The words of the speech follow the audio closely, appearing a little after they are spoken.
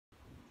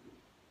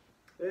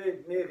Hey,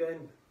 me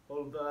again,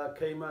 old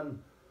Cayman,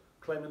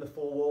 climbing the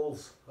four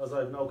walls, as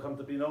I've now come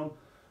to be known.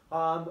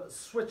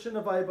 Switching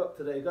the vibe up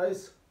today,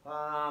 guys.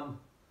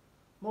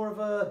 More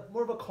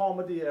of a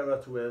comedy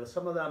era to it.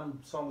 Some of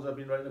them songs I've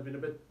been writing have been a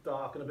bit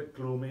dark and a bit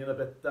gloomy and a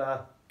bit.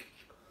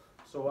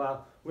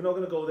 So we're not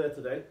going to go there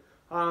today.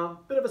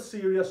 Bit of a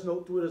serious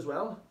note to it as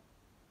well,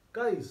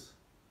 guys.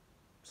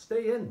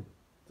 Stay in.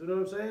 Do you know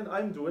what I'm saying?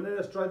 I'm doing it.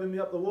 It's driving me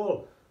up the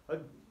wall. I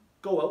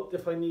go out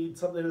if I need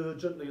something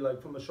urgently,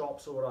 like from the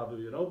shops or whatever,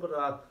 you know. But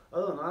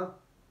other than that,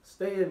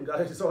 stay in,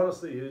 guys.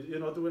 Honestly, you're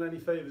not doing any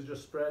favours,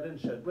 just spreading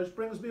shit. Which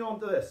brings me on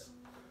to this.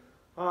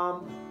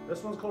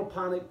 This one's called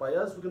Panic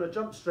Buyers. We're going to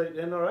jump straight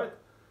in, alright?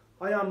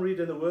 I am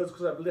reading the words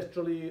because I've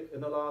literally,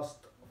 in the last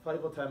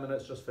 5 or 10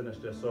 minutes, just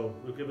finished it. So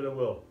we'll give it a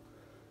whirl.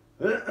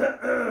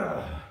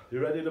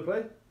 You ready to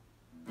play?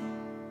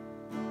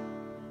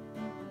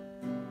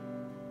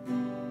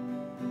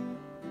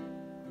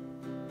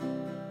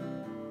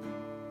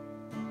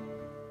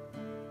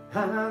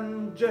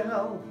 Hand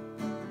gel,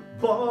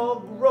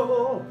 bog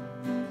roll,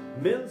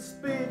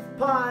 minced beef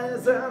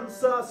pies and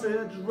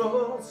sausage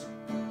rolls,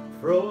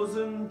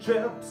 frozen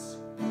chips,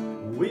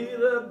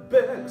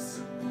 Weetabix,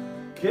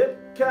 Kit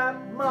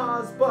Kat,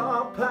 Mars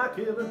bar,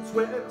 packet of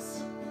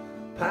Twix,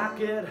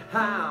 packet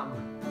ham,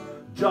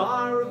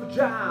 jar of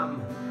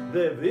jam.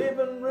 They've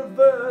even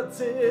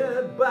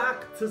reverted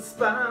back to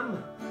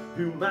spam.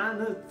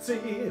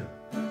 Humanity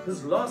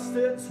has lost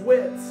its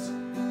wits.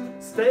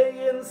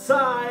 Stay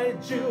inside,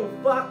 you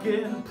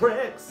fucking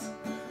pricks.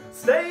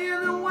 Stay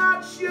in and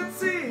watch your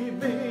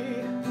TV.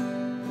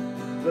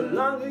 The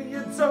longer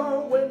you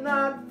don't, we're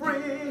not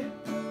free.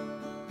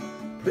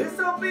 Please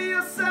don't be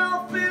a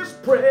selfish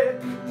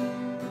prick.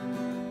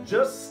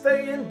 Just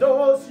stay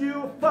indoors,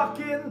 you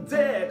fucking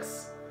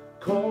dicks.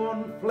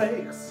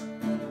 Cornflakes,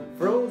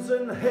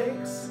 frozen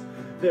hakes.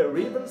 They're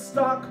even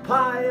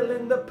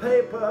stockpiling the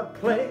paper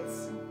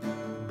plates.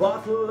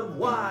 Bottle of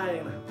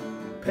wine,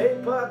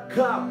 paper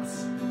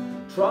cups,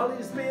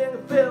 trolleys being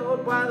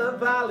filled by the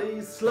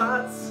valley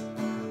sluts,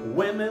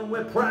 women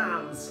with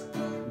prams,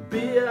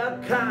 beer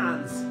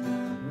cans,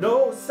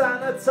 no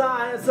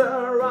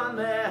sanitizer on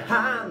their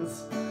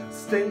hands,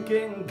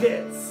 stinking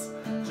gits,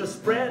 just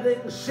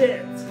spreading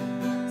shit.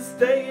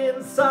 Stay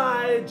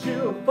inside,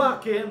 you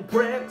fucking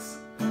pricks.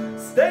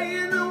 Stay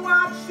in and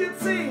watch your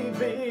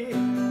TV.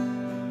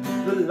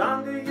 The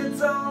longer you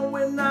don't,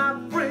 we're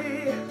not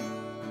free.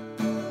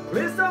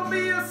 Please don't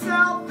be a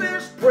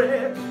selfish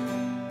prick.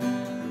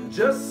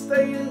 Just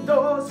stay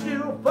indoors,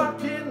 you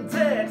fucking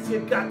dicks.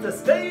 You got to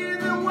stay in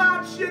and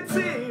watch your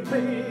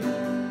TV.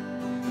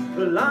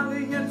 The longer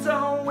you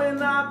don't, we're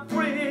not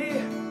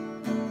free.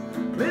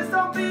 Please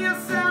don't be a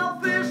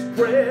selfish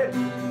prick.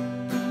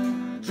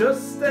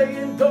 Just stay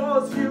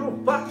indoors,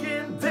 you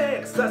fucking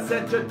dicks. I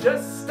said you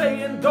just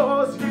stay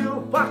indoors,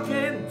 you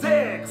fucking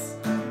dicks.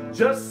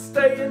 Just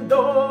stay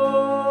indoors,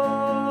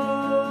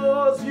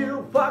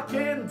 you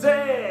fucking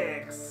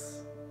dicks.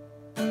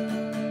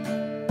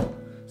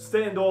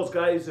 Stay indoors,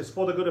 guys. It's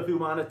for the good of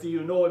humanity.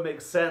 You know it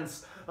makes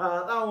sense.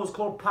 That one was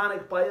called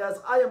Panic Buyers.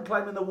 I am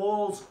climbing the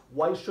walls.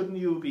 Why shouldn't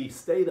you be?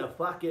 Stay the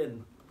fuck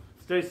in.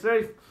 Stay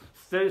safe.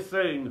 Stay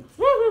sane.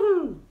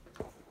 Woohoo!